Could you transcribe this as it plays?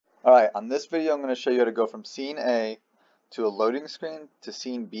Alright, on this video I'm going to show you how to go from scene A to a loading screen to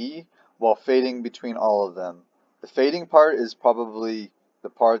scene B while fading between all of them. The fading part is probably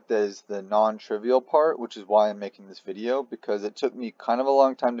the part that is the non-trivial part, which is why I'm making this video, because it took me kind of a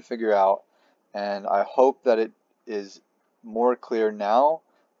long time to figure out, and I hope that it is more clear now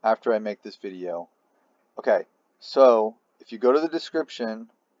after I make this video. Okay, so if you go to the description,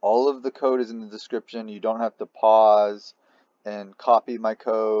 all of the code is in the description. You don't have to pause and copy my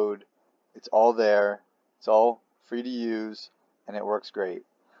code. It's all there. It's all free to use and it works great.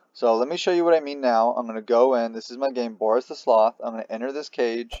 So let me show you what I mean now. I'm going to go in. This is my game, Boris the Sloth. I'm going to enter this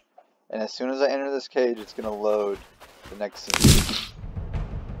cage, and as soon as I enter this cage, it's going to load the next scene.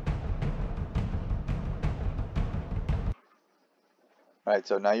 Alright,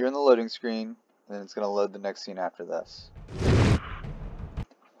 so now you're in the loading screen, and then it's going to load the next scene after this.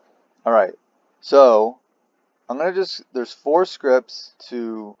 Alright, so I'm going to there's 4 scripts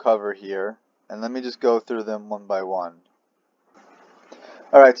to cover here, and let me just go through them one by one.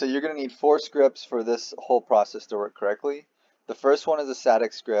 Alright, so you're going to need 4 scripts for this whole process to work correctly. The first one is a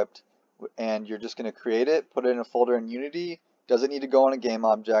static script, and you're just going to create it, put it in a folder in Unity. Doesn't need to go on a game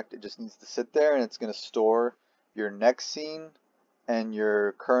object, it just needs to sit there, and it's going to store your next scene and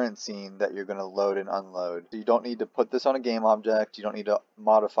your current scene that you're going to load and unload. So you don't need to put this on a game object, you don't need to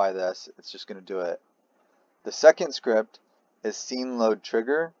modify this, it's just going to do it. The second script is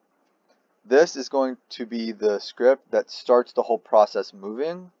sceneloadtrigger. This is going to be the script that starts the whole process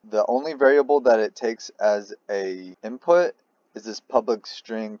moving. The only variable that it takes as a input is this public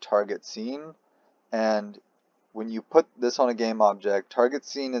string target scene, and when you put this on a game object, target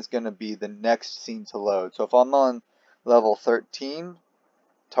scene is going to be the next scene to load. So if I'm on level 13,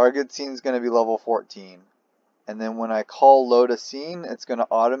 target scene is going to be level 14, and then when I call LoadAScene, it's going to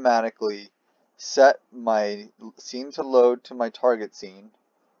automatically set my scene to load to my target scene.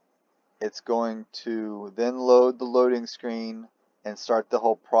 It's going to then load the loading screen and start the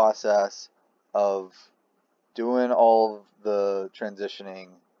whole process of doing all of the transitioning.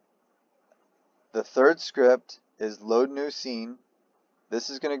 The third script is load new scene. This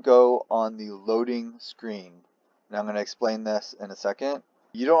is going to go on the loading screen. And I'm going to explain this in a second.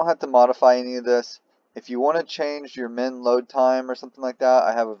 You don't have to modify any of this. If you want to change your min load time or something like that,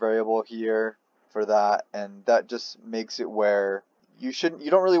 I have a variable here for that, and that just makes it where you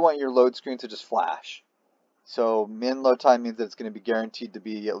don't really want your load screen to just flash. So min load time means that it's going to be guaranteed to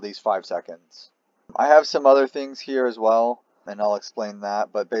be at least 5 seconds. I have some other things here as well, and I'll explain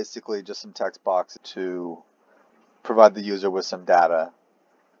that, but basically just some text boxes to provide the user with some data.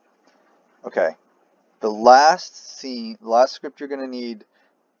 Okay, the last script you're going to need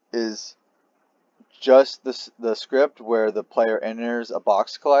is just the script where the player enters a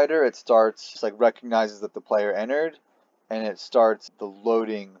box collider. It starts, it's like recognizes that the player entered, and it starts the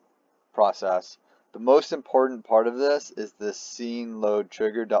loading process. The most important part of this is the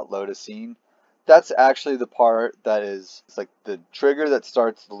sceneloadtrigger.LoadAScene. That's actually the part that is, it's like the trigger that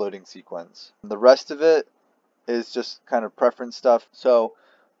starts the loading sequence. The rest of it is just kind of preference stuff. So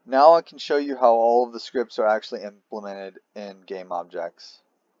now I can show you how all of the scripts are actually implemented in gameobjects.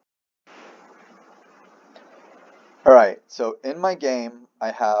 Alright, so in my game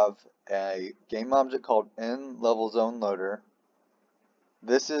I have a game object called InLevelZoneLoader.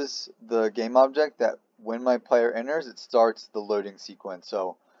 This is the game object that when my player enters, it starts the loading sequence.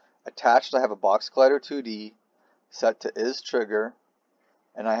 So attached I have a box collider 2D set to isTrigger,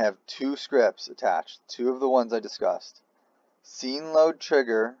 and I have 2 scripts attached, 2 of the ones I discussed.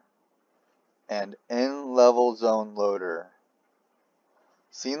 sceneloadtrigger and InLevelZoneLoader.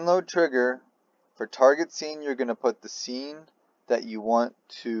 sceneloadtrigger, for target scene, you're going to put the scene that you want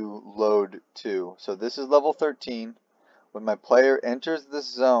to load to. So this is level 13. When my player enters this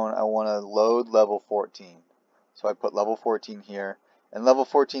zone, I want to load level 14. So I put level 14 here. And level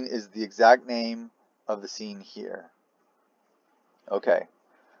 14 is the exact name of the scene here. Okay.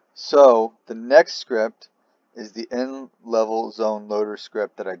 So the next script is the InLevelZoneLoader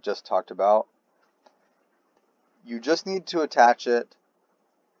script that I just talked about. You just need to attach it.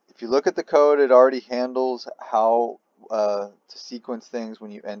 If you look at the code, it already handles how to sequence things when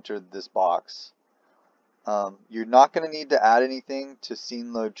you enter this box. You're not going to need to add anything to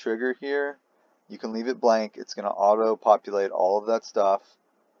sceneloadtrigger here. You can leave it blank. It's going to auto-populate all of that stuff.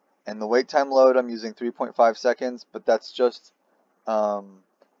 And the wait time load, I'm using 3.5 seconds, but that's just for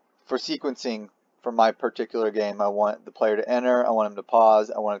sequencing for my particular game. I want the player to enter, I want him to pause,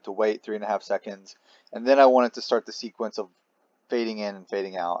 I want it to wait 3.5 seconds, and then I want it to start the sequence of fading in and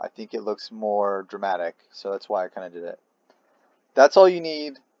fading out. I think it looks more dramatic, so that's why I kind of did it. That's all you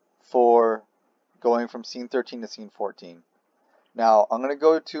need for going from scene 13 to scene 14. Now, I'm going to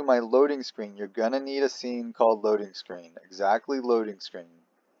go to my loading screen. You're going to need a scene called loading screen. Exactly loading screen.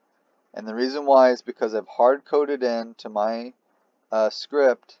 And the reason why is because I've hard-coded into my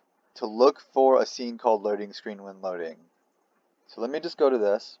script to look for a scene called loading screen when loading. So let me just go to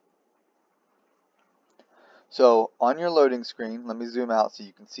this. So on your loading screen, let me zoom out so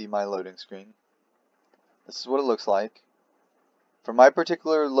you can see my loading screen. This is what it looks like. For my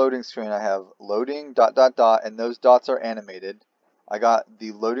particular loading screen, I have loading ... and those dots are animated. I got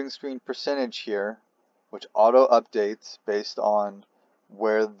the loading screen percentage here, which auto updates based on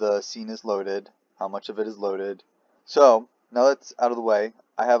where the scene is loaded, how much of it is loaded. So now that's out of the way.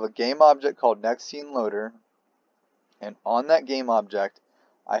 I have a game object called next scene loader, and on that game object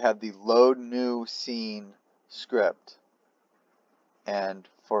I have the load new scene script. And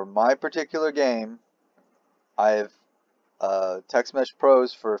for my particular game, I've text mesh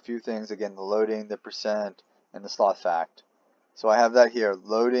pros for a few things. Again, the loading, the percent, and the sloth fact. So I have that here,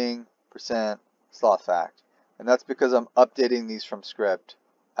 loading, percent, sloth fact. And that's because I'm updating these from script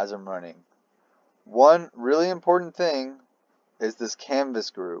as I'm running. One really important thing is this canvas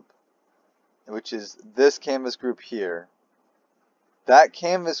group, which is this canvas group here. That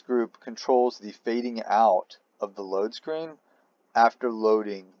canvas group controls the fading out of the load screen after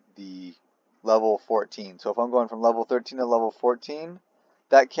loading the level 14. So if I'm going from level 13 to level 14,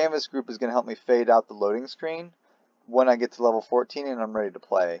 that canvas group is going to help me fade out the loading screen when I get to level 14 and I'm ready to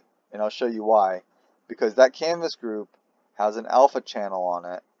play. And I'll show you why. Because that canvas group has an alpha channel on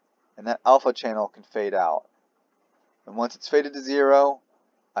it, and that alpha channel can fade out. And once it's faded to 0,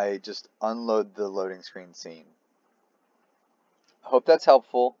 I just unload the loading screen scene. I hope that's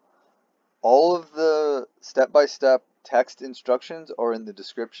helpful. All of the step-by-step text instructions are in the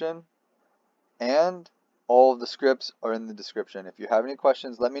description, and all of the scripts are in the description. If you have any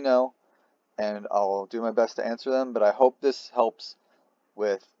questions, let me know, and I'll do my best to answer them. But I hope this helps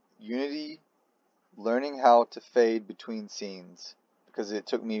with Unity learning how to fade between scenes, because it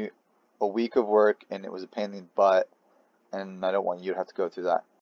took me a week of work and it was a pain in the butt, and I don't want you to have to go through that.